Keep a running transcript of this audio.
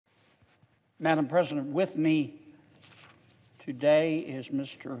Madam President, with me today is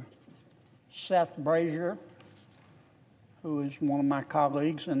Mr. Seth Brazier, who is one of my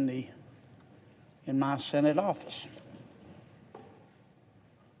colleagues in my Senate office.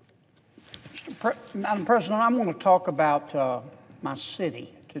 Madam President, I'm going to talk about my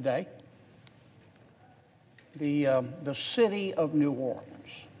city today, the city of New Orleans.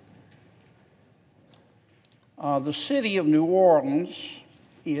 The city of New Orleans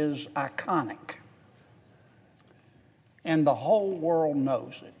is iconic, and the whole world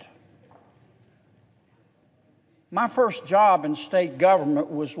knows it. My first job in state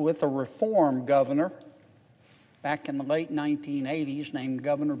government was with a reform governor back in the late 1980s named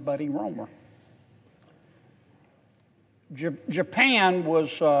Governor Buddy Roemer. Japan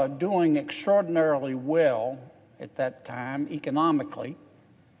was doing extraordinarily well at that time economically,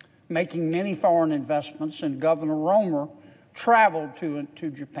 making many foreign investments, and Governor Roemer traveled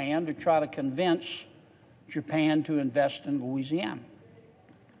to Japan to try to convince Japan to invest in Louisiana.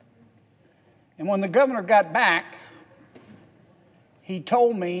 And when the governor got back, he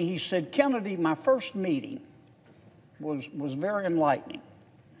told me, he said, "Kennedy, my first meeting was very enlightening."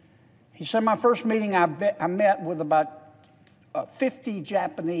 He said, "My first meeting, I met with about 50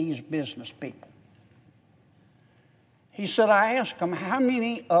 Japanese business people." He said, "I asked them, how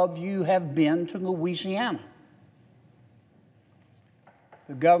many of you have been to Louisiana?"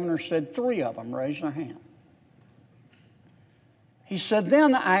 The governor said 3 of them raised their hand. He said,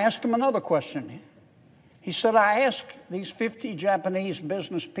 then I asked him another question. He said, "I asked these 50 Japanese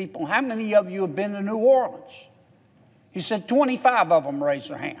business people, how many of you have been to New Orleans?" He said, 25 of them raised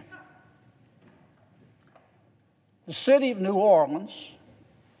their hand. The city of New Orleans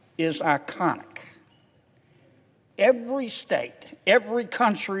is iconic. Every state, every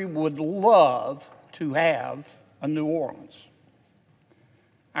country would love to have a New Orleans.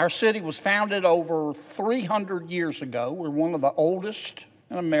 Our city was founded over 300 years ago. We're one of the oldest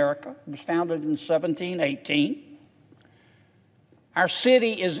in America. It was founded in 1718. Our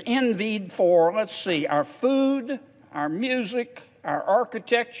city is envied for, our food, our music, our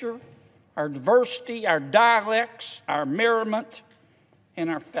architecture, our diversity, our dialects, our merriment, and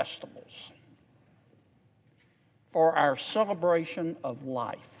our festivals, for our celebration of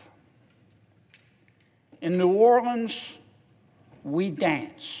life. In New Orleans, we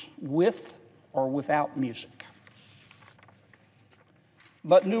dance with or without music.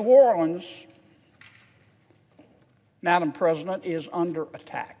 But New Orleans, Madam President, is under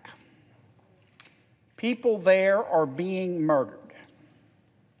attack. People there are being murdered.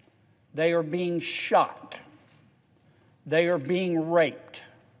 They are being shot. They are being raped.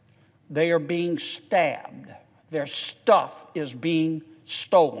 They are being stabbed. Their stuff is being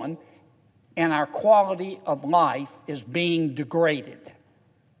stolen, and our quality of life is being degraded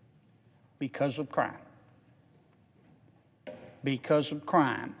because of crime. Because of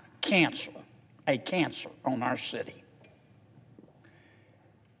crime, a cancer on our city.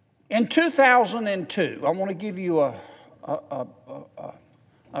 In 2002, I want to give you a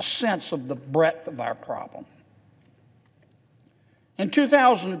sense of the breadth of our problem. In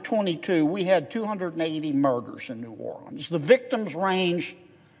 2022, we had 280 murders in New Orleans. The victims ranged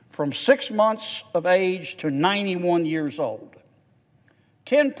from 6 months of age to 91 years old.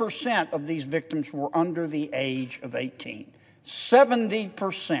 10% of these victims were under the age of 18.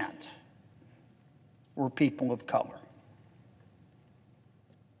 70% were people of color.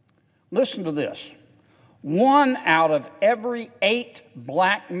 Listen to this. 1 out of every 8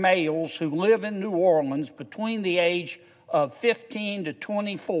 black males who live in New Orleans between the age of 15 to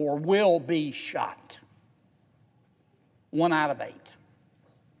 24 will be shot. 1 out of 8.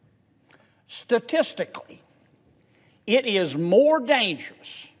 Statistically, it is more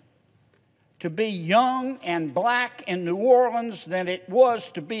dangerous to be young and black in New Orleans than it was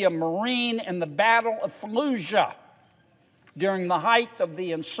to be a Marine in the Battle of Fallujah during the height of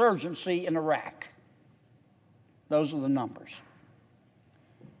the insurgency in Iraq. Those are the numbers.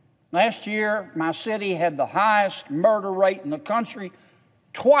 Last year, my city had the highest murder rate in the country,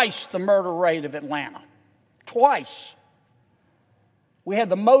 twice the murder rate of Atlanta. Twice. We had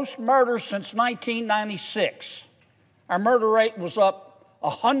the most murders since 1996. Our murder rate was up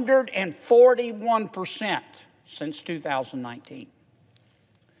 141% since 2019.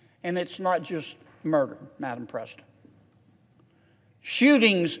 And it's not just murder, Madam President.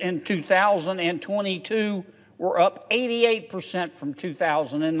 Shootings in 2022 were up 88% from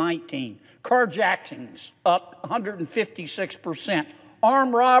 2019. Carjackings up 156%.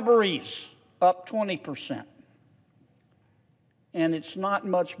 Armed robberies up 20%. And it's not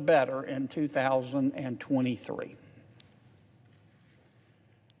much better in 2023.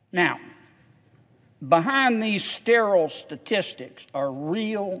 Now, behind these sterile statistics are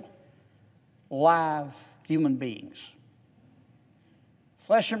real, live human beings.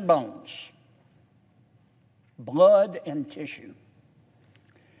 Flesh and bones, blood and tissue.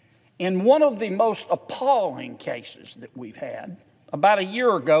 In one of the most appalling cases that we've had, about a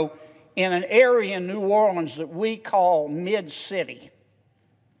year ago, in an area in New Orleans that we call Mid-City,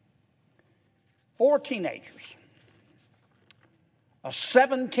 4 teenagers, a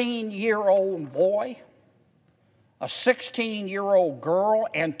 17-year-old boy, a 16-year-old girl,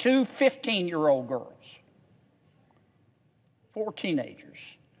 and 2 15-year-old girls. 4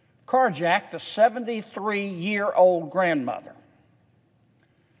 teenagers carjacked a 73-year-old grandmother.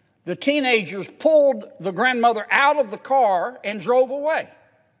 The teenagers pulled the grandmother out of the car and drove away.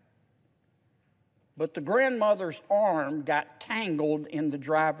 But the grandmother's arm got tangled in the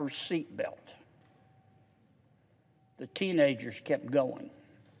driver's seat belt. The teenagers kept going.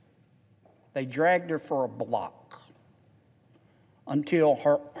 They dragged her for a block until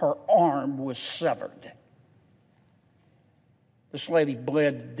her arm was severed. This lady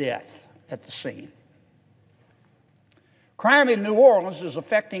bled to death at the scene. Crime in New Orleans is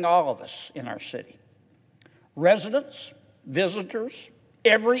affecting all of us in our city. Residents, visitors,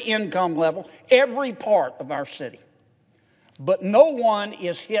 every income level, every part of our city. But no one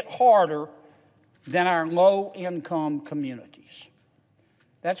is hit harder than our low-income communities.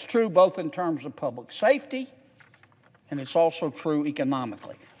 That's true both in terms of public safety, and it's also true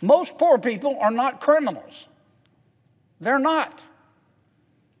economically. Most poor people are not criminals. They're not.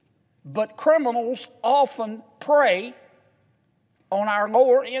 But criminals often prey on our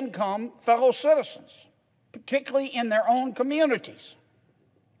lower-income fellow citizens, particularly in their own communities.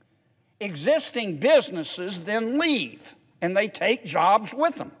 Existing businesses then leave, and they take jobs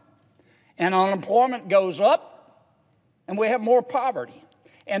with them. And unemployment goes up, and we have more poverty.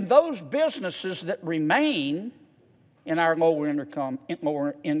 And those businesses that remain in our lower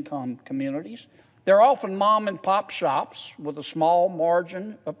income communities, they're often mom and pop shops with a small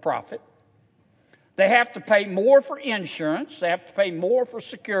margin of profit. They have to pay more for insurance. They have to pay more for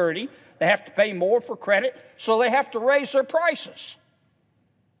security. They have to pay more for credit, so they have to raise their prices.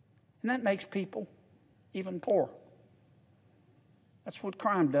 And that makes people even poorer. That's what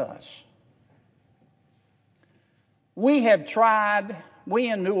crime does. We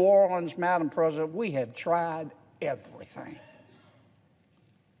in New Orleans, Madam President, we have tried everything.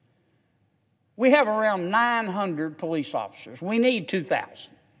 We have around 900 police officers. We need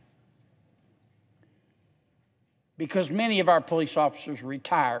 2,000. Because many of our police officers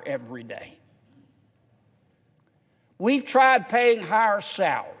retire every day. We've tried paying higher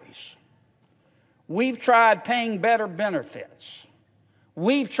salaries. We've tried paying better benefits.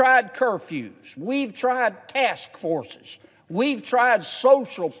 We've tried curfews. We've tried task forces. We've tried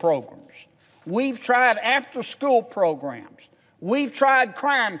social programs. We've tried after-school programs. We've tried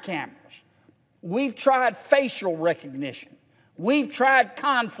crime cameras. We've tried facial recognition. We've tried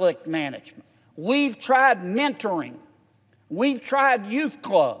conflict management. We've tried mentoring. We've tried youth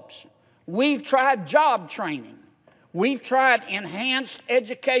clubs. We've tried job training. We've tried enhanced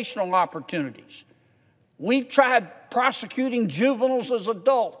educational opportunities. We've tried prosecuting juveniles as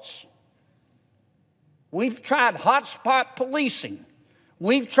adults. We've tried hotspot policing.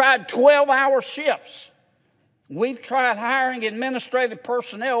 We've tried 12-hour shifts. We've tried hiring administrative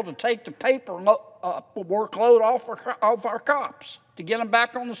personnel to take the paper workload off our cops, to get them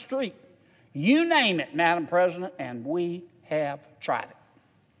back on the street. You name it, Madam President, and we have tried it.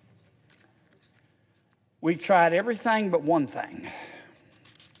 We've tried everything but one thing: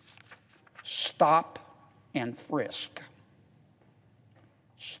 stop and frisk.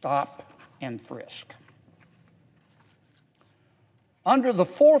 Stop and frisk. Under the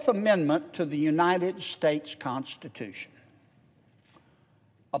Fourth Amendment to the United States Constitution,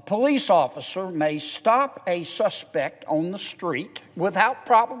 a police officer may stop a suspect on the street without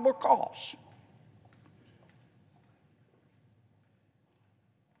probable cause.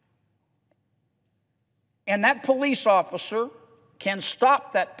 And that police officer can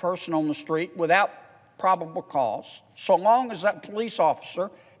stop that person on the street without probable cause, so long as that police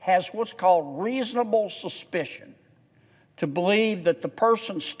officer has what's called reasonable suspicion to believe that the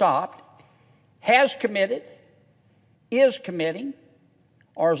person stopped has committed, is committing,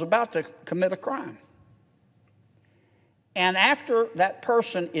 or is about to commit a crime. And after that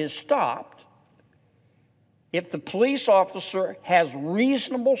person is stopped, if the police officer has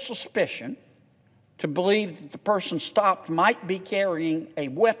reasonable suspicion to believe that the person stopped might be carrying a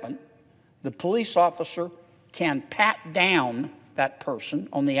weapon, the police officer can pat down that person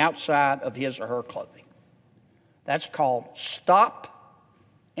on the outside of his or her clothing. That's called stop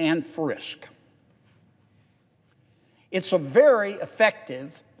and frisk. It's a very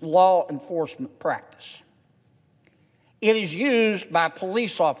effective law enforcement practice. It is used by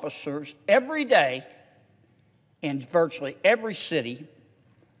police officers every day in virtually every city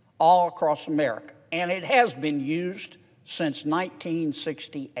all across America, and it has been used since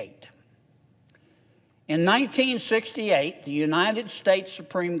 1968. In 1968, the United States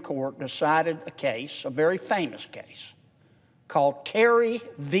Supreme Court decided a case, a very famous case, called Terry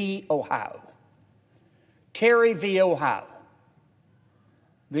v. Ohio. Terry v. Ohio.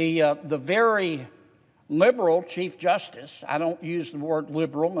 The very liberal Chief Justice, I don't use the word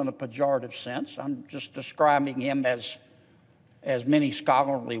liberal in a pejorative sense, I'm just describing him as many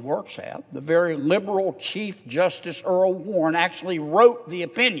scholarly works have, the very liberal Chief Justice Earl Warren actually wrote the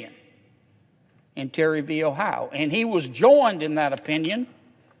opinion in Terry v. Ohio. And he was joined in that opinion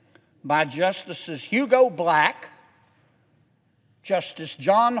by Justices Hugo Black, Justice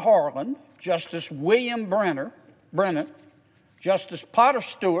John Harlan, Justice William Brennan, Justice Potter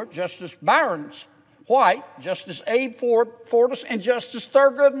Stewart, Justice Byron White, Justice Abe Fortas, and Justice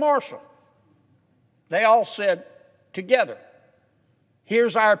Thurgood Marshall. They all said together,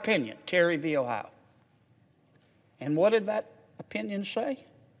 here's our opinion, Terry v. Ohio. And what did that opinion say?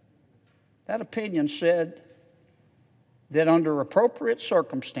 That opinion said that under appropriate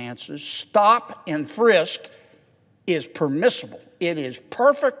circumstances, stop and frisk is permissible. It is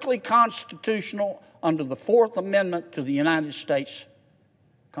perfectly constitutional under the Fourth Amendment to the United States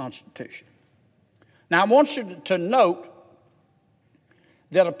Constitution. Now, I want you to note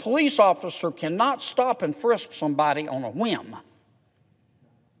that a police officer cannot stop and frisk somebody on a whim,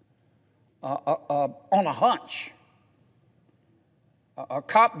 on a hunch. A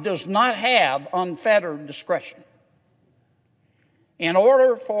cop does not have unfettered discretion. In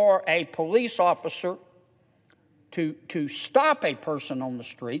order for a police officer to stop a person on the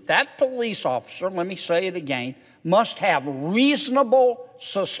street, that police officer, let me say it again, must have reasonable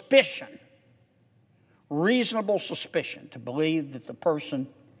suspicion to believe that the person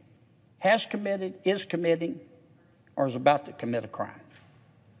has committed, is committing, or is about to commit a crime.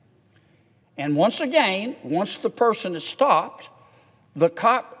 And once again, once the person is stopped, the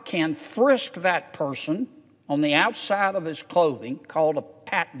cop can frisk that person on the outside of his clothing, called a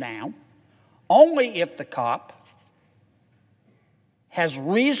pat-down, only if the cop has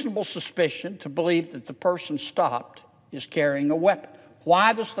reasonable suspicion to believe that the person stopped is carrying a weapon.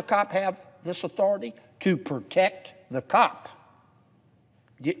 Why does the cop have this authority? To protect the cop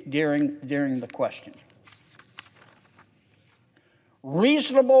during the question.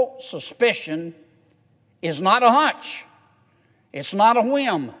 Reasonable suspicion is not a hunch. It's not a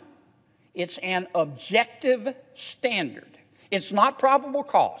whim. It's an objective standard. It's not probable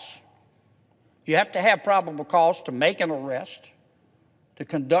cause. You have to have probable cause to make an arrest, to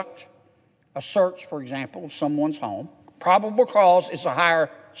conduct a search, for example, of someone's home. Probable cause is a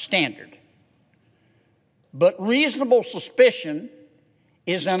higher standard. But reasonable suspicion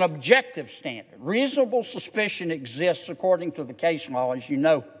is an objective standard. Reasonable suspicion exists according to the case law, as you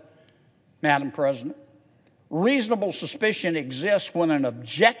know, Madam President. Reasonable suspicion exists when an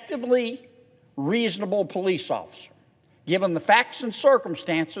objectively reasonable police officer, given the facts and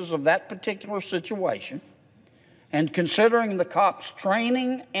circumstances of that particular situation, and considering the cop's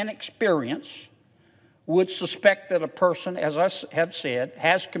training and experience, would suspect that a person, as I have said,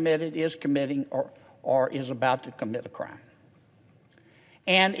 has committed, is committing, or is about to commit a crime.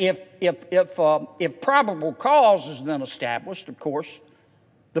 And if probable cause is then established, of course,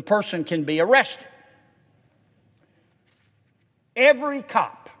 the person can be arrested. Every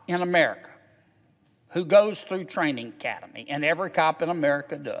cop in America who goes through training academy, and every cop in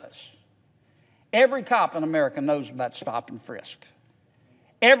America does, every cop in America knows about stop and frisk.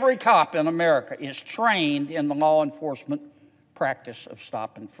 Every cop in America is trained in the law enforcement practice of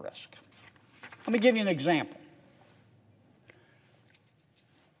stop and frisk. Let me give you an example.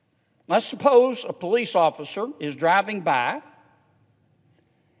 Let's suppose a police officer is driving by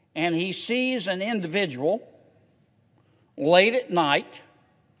and he sees an individual late at night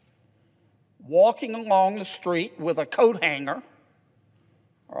walking along the street with a coat hanger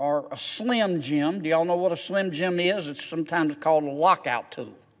or a Slim Jim. Do y'all know what a Slim Jim is? It's sometimes called a lockout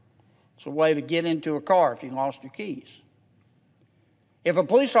tool. It's a way to get into a car if you lost your keys. If a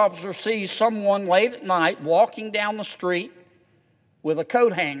police officer sees someone late at night walking down the street with a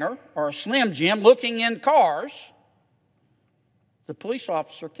coat hanger or a Slim Jim looking in cars, the police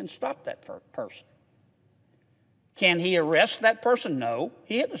officer can stop that person. Can he arrest that person? No,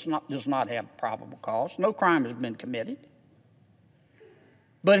 he does not have probable cause. No crime has been committed.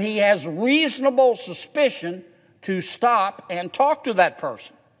 But he has reasonable suspicion to stop and talk to that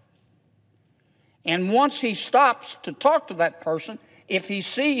person. And once he stops to talk to that person, if he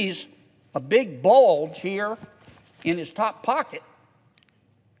sees a big bulge here in his top pocket,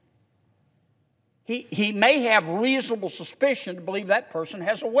 he may have reasonable suspicion to believe that person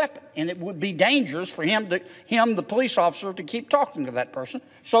has a weapon, and it would be dangerous for him, the police officer, to keep talking to that person.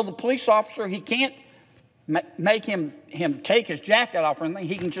 So the police officer, he can't make him take his jacket off or anything.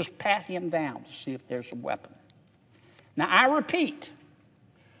 He can just pat him down to see if there's a weapon. Now, I repeat,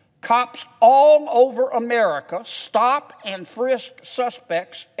 cops all over America stop and frisk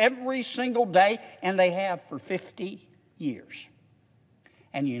suspects every single day, and they have for 50 years.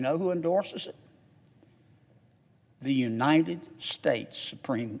 And you know who endorses it? The United States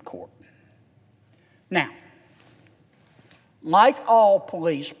Supreme Court. Now, like all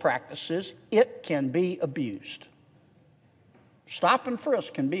police practices, it can be abused. Stop and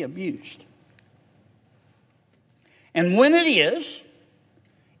frisk can be abused. And when it is,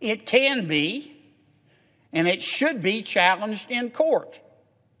 it can be, and it should be challenged in court.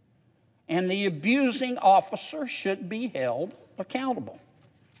 And the abusing officer should be held accountable.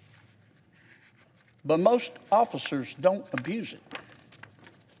 But most officers don't abuse it.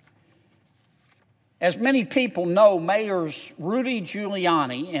 As many people know, Mayors Rudy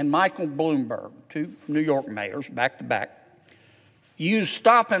Giuliani and Michael Bloomberg, two New York mayors back to back, used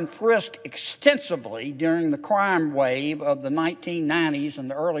stop and frisk extensively during the crime wave of the 1990s and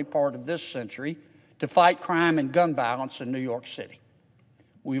the early part of this century to fight crime and gun violence in New York City.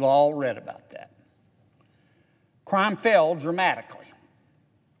 We've all read about that. Crime fell dramatically.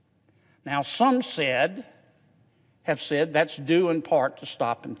 Now, some have said that's due in part to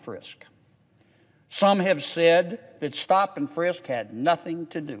stop and frisk. Some have said that stop and frisk had nothing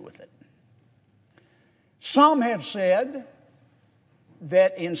to do with it. Some have said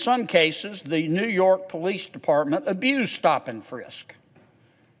that in some cases the New York Police Department abused stop and frisk.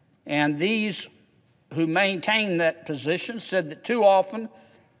 And these who maintain that position said that too often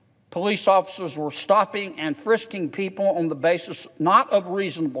police officers were stopping and frisking people on the basis not of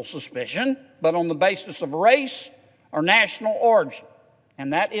reasonable suspicion, but on the basis of race or national origin.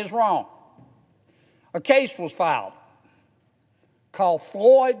 And that is wrong. A case was filed called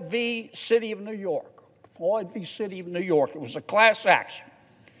Floyd v. City of New York. Floyd v. City of New York. It was a class action.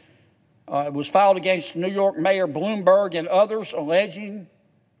 It was filed against New York Mayor Bloomberg and others, alleging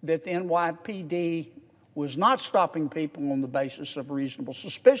that the NYPD was not stopping people on the basis of reasonable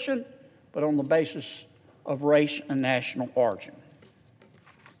suspicion, but on the basis of race and national origin.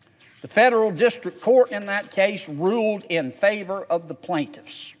 The federal district court in that case ruled in favor of the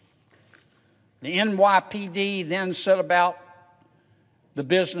plaintiffs. The NYPD then set about the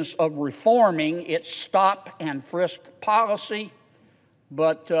business of reforming its stop and frisk policy,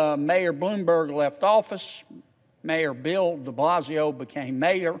 but Mayor Bloomberg left office. Mayor Bill de Blasio became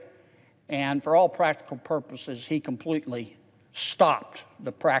mayor, and for all practical purposes, he completely stopped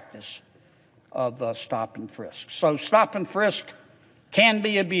the practice of stop and frisk. So stop and frisk can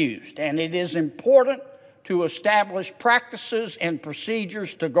be abused, and it is important to establish practices and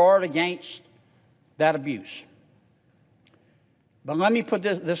procedures to guard against that abuse. But let me put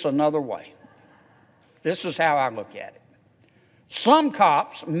this another way. This is how I look at it. Some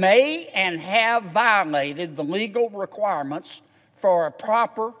cops may and have violated the legal requirements for a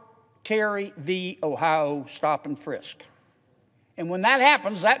proper Terry v. Ohio stop and frisk. And when that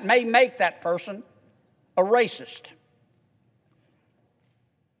happens, that may make that person a racist,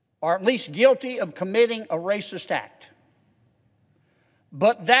 or at least guilty of committing a racist act.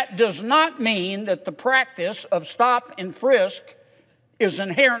 But that does not mean that the practice of stop and frisk is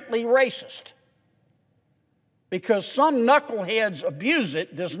inherently racist. Because some knuckleheads abuse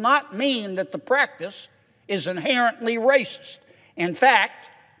it does not mean that the practice is inherently racist. In fact,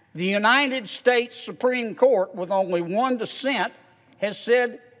 the United States Supreme Court, with only one dissent, has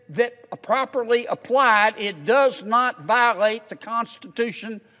said that properly applied, it does not violate the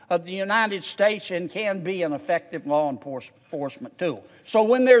Constitution of the United States and can be an effective law enforcement tool. So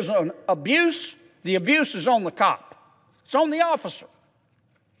when there's an abuse, the abuse is on the cop. It's on the officer.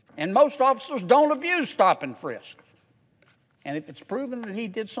 And most officers don't abuse stop and frisk. And if it's proven that he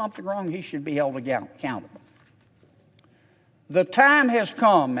did something wrong, he should be held accountable. The time has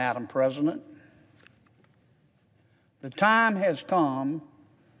come, Madam President. The time has come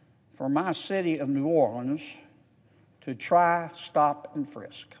for my city of New Orleans to try stop and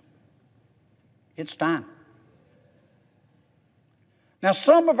frisk. It's time. Now,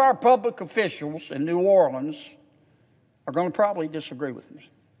 some of our public officials in New Orleans are going to probably disagree with me.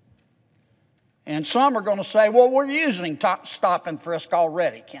 And some are going to say, well, we're using stop and frisk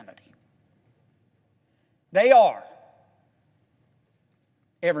already, Kennedy. They are,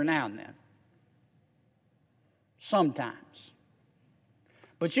 every now and then. sometimes.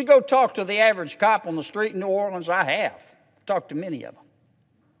 But you go talk to the average cop on the street in New Orleans, I have talked to many of them.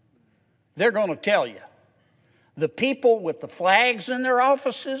 They're going to tell you, the people with the flags in their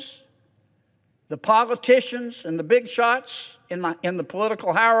offices, the politicians and the big shots in the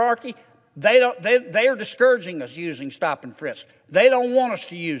political hierarchy, they are discouraging us using stop and frisk. They don't want us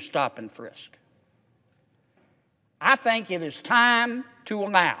to use stop and frisk. I think it is time to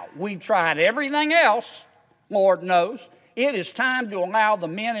allow. We've tried everything else, Lord knows. It is time to allow the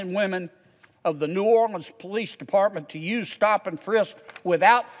men and women of the New Orleans Police Department to use stop and frisk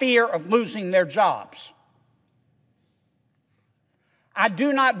without fear of losing their jobs. I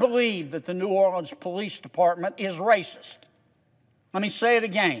do not believe that the New Orleans Police Department is racist. Let me say it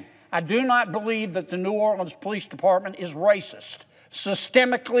again. I do not believe that the New Orleans Police Department is racist,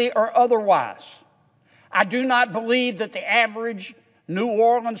 systemically or otherwise. I do not believe that the average New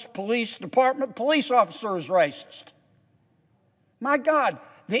Orleans Police Department police officer is racist. My God,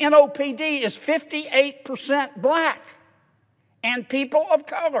 the NOPD is 58% black and people of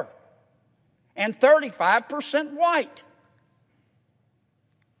color and 35% white.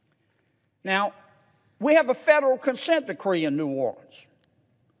 Now, we have a federal consent decree in New Orleans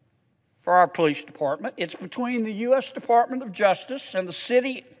for our police department. It's between the U.S. Department of Justice and the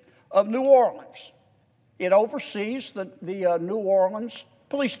city of New Orleans. It oversees the New Orleans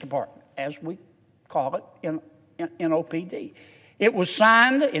Police Department, as we call it in NOPD. It was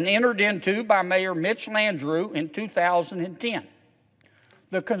signed and entered into by Mayor Mitch Landrieu in 2010.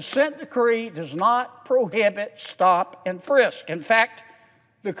 The consent decree does not prohibit stop and frisk. In fact,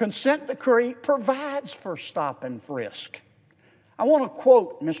 the consent decree provides for stop and frisk. I want to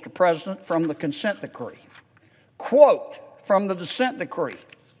quote, Mr. President, from the consent decree. Quote from the consent decree.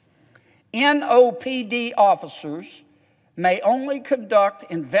 NOPD officers may only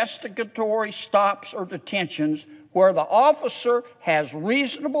conduct investigatory stops or detentions where the officer has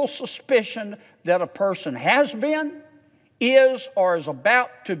reasonable suspicion that a person has been, is, or is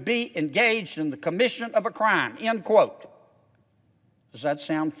about to be engaged in the commission of a crime, end quote. Does that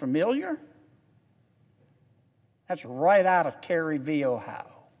sound familiar? That's right out of Terry v.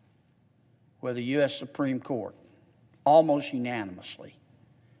 Ohio, where the U.S. Supreme Court, almost unanimously,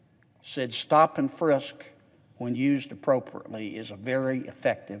 said stop and frisk, when used appropriately, is a very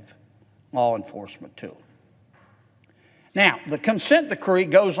effective law enforcement tool. Now, the consent decree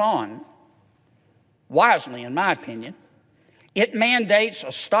goes on, wisely in my opinion. It mandates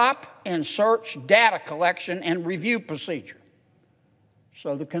a stop and search data collection and review procedure.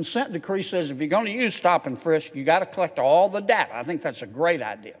 So the consent decree says if you're going to use stop and frisk, you got to collect all the data. I think that's a great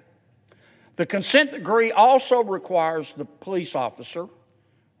idea. The consent decree also requires the police officer,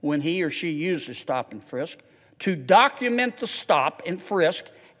 when he or she uses stop and frisk, to document the stop and frisk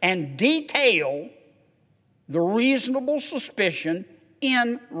and detail the reasonable suspicion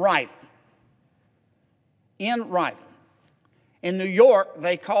in writing. In writing. In New York,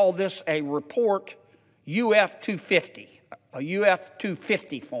 they call this a report UF-250, a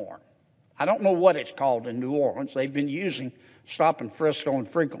UF-250 form. I don't know what it's called in New Orleans. They've been using stop and frisk on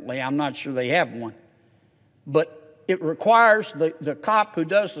frequently. I'm not sure they have one. But it requires the cop who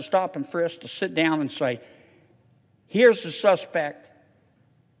does the stop and frisk to sit down and say, here's the suspect,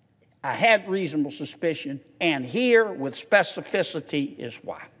 I had reasonable suspicion, and here with specificity is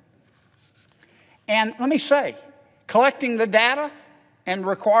why. And let me say, collecting the data and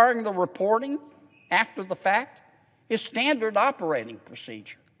requiring the reporting after the fact is standard operating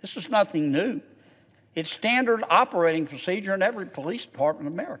procedure. This is nothing new. It's standard operating procedure in every police department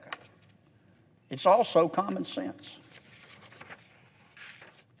in America. It's also common sense.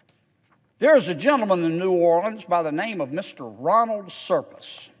 There is a gentleman in New Orleans by the name of Mr. Ronald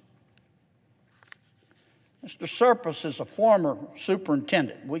Serpis. Mr. Serpis is a former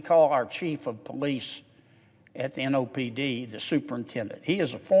superintendent. We call our chief of police at the NOPD the superintendent. He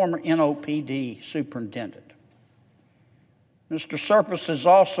is a former NOPD superintendent. Mr. Serpis is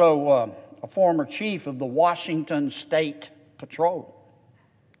also a former chief of the Washington State Patrol.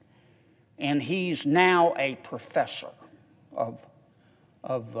 And he's now a professor of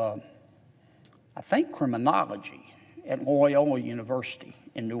I think, criminology at Loyola University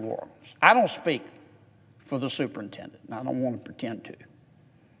in New Orleans. I don't speak for the superintendent, and I don't want to pretend to.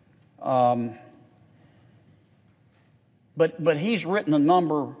 But he's written a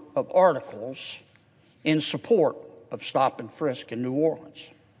number of articles in support of stop and frisk in New Orleans.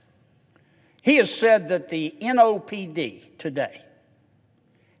 He has said that the NOPD today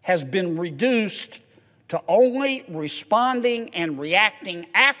has been reduced to only responding and reacting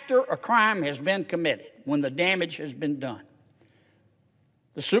after a crime has been committed, when the damage has been done.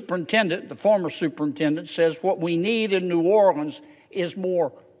 The superintendent, the former superintendent, says what we need in New Orleans is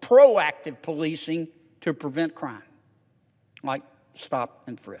more proactive policing to prevent crime, like stop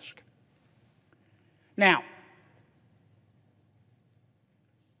and frisk. Now,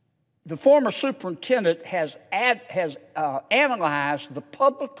 the former superintendent has analyzed the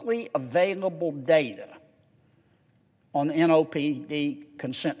publicly available data on the NOPD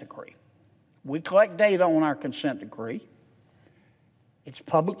consent decree. We collect data on our consent decree. It's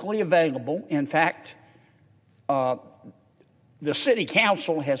publicly available. In fact, the city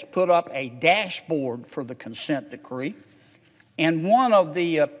council has put up a dashboard for the consent decree, and one of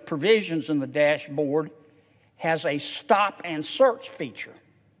the provisions in the dashboard has a stop and search feature.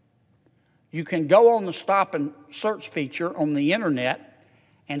 You can go on the stop and search feature on the internet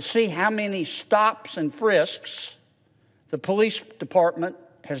and see how many stops and frisks the police department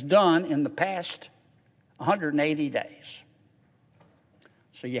has done in the past 180 days.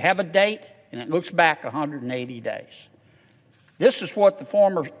 So you have a date, and it looks back 180 days. This is what the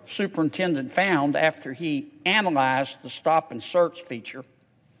former superintendent found after he analyzed the stop and search feature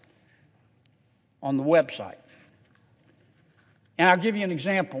on the website. And I'll give you an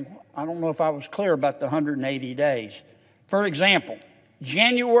example. I don't know if I was clear about the 180 days. For example,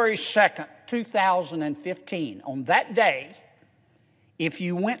 January 2nd, 2015, on that day, if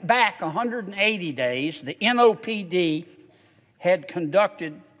you went back 180 days, the NOPD had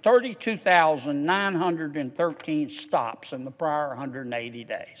conducted 32,913 stops in the prior 180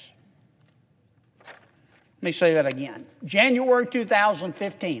 days. Let me say that again. January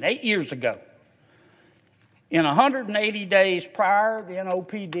 2015, 8 years ago. In 180 days prior, the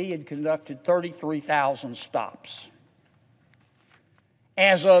NOPD had conducted 33,000 stops.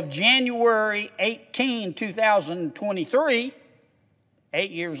 As of January 18, 2023,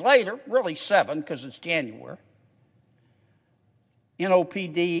 8 years later, really 7 because it's January,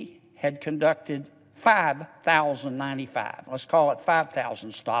 NOPD had conducted 5,095. Let's call it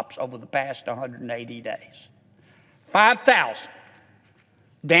 5,000 stops over the past 180 days. 5,000,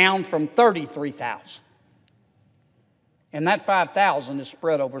 down from 33,000. And that 5,000 is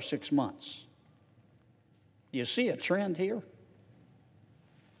spread over 6 months. You see a trend here?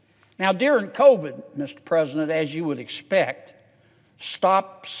 Now, during COVID, Mr. President, as you would expect,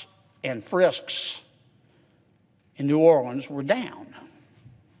 stops and frisks in New Orleans were down.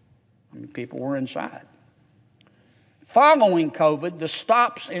 I mean, people were inside. Following COVID, the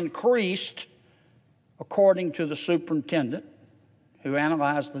stops increased, according to the superintendent who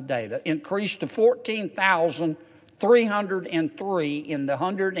analyzed the data, increased to 14,303 in the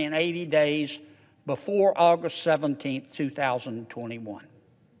 180 days before August 17, 2021.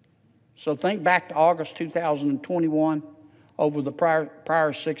 So think back to August 2021. Over the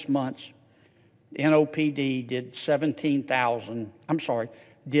prior 6 months, the NOPD did 17,000.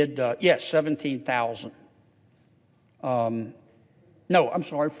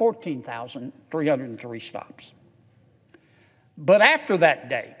 14,303 stops. But after that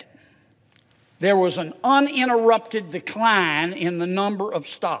date, there was an uninterrupted decline in the number of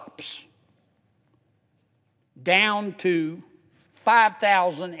stops, down to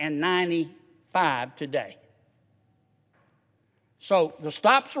 5,095 today. So the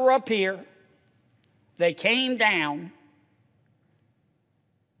stops were up here. They came down.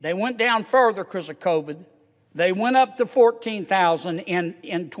 They went down further because of COVID. They went up to 14,000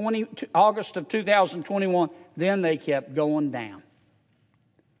 in August of 2021. Then they kept going down.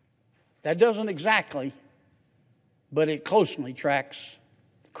 That doesn't exactly, but it closely tracks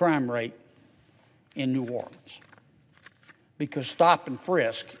the crime rate in New Orleans, because stop and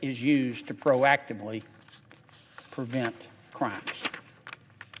frisk is used to proactively prevent crimes.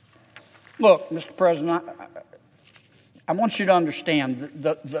 Look, Mr. President, I want you to understand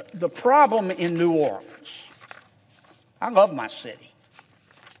the problem in New Orleans. I love my city,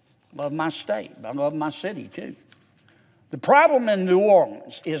 love my state, but I love my city too. The problem in New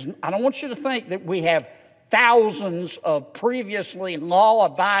Orleans is, I don't want you to think that we have thousands of previously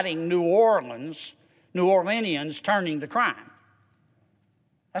law-abiding New Orleanians turning to crime.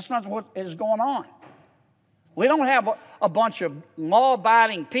 That's not what is going on. We don't have a bunch of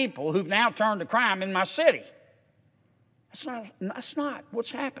law-abiding people who've now turned to crime in my city. That's not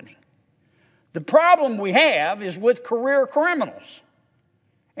what's happening. The problem we have is with career criminals,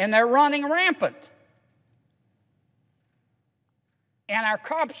 and they're running rampant. And our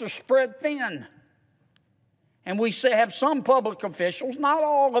cops are spread thin. And we have some public officials, not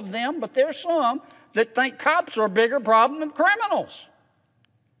all of them, but there's some, that think cops are a bigger problem than criminals.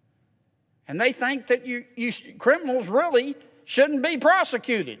 And they think that criminals really shouldn't be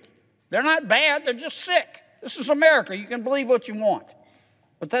prosecuted. They're not bad, they're just sick. This is America. You can believe what you want.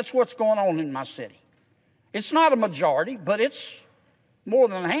 But that's what's going on in my city. It's not a majority, but it's more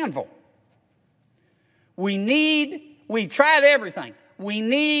than a handful. We've tried everything. We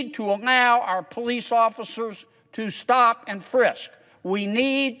need to allow our police officers to stop and frisk. We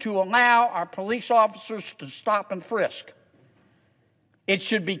need to allow our police officers to stop and frisk. It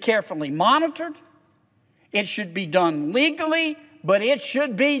should be carefully monitored. It should be done legally, but it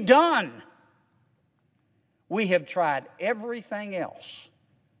should be done. We have tried everything else,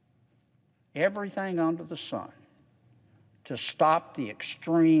 everything under the sun, to stop the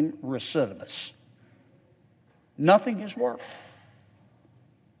extreme recidivists. Nothing has worked.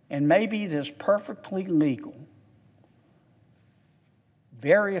 And maybe this perfectly legal,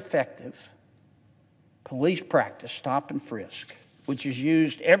 very effective police practice, stop and frisk, which is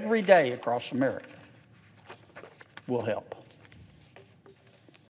used every day across America, will help.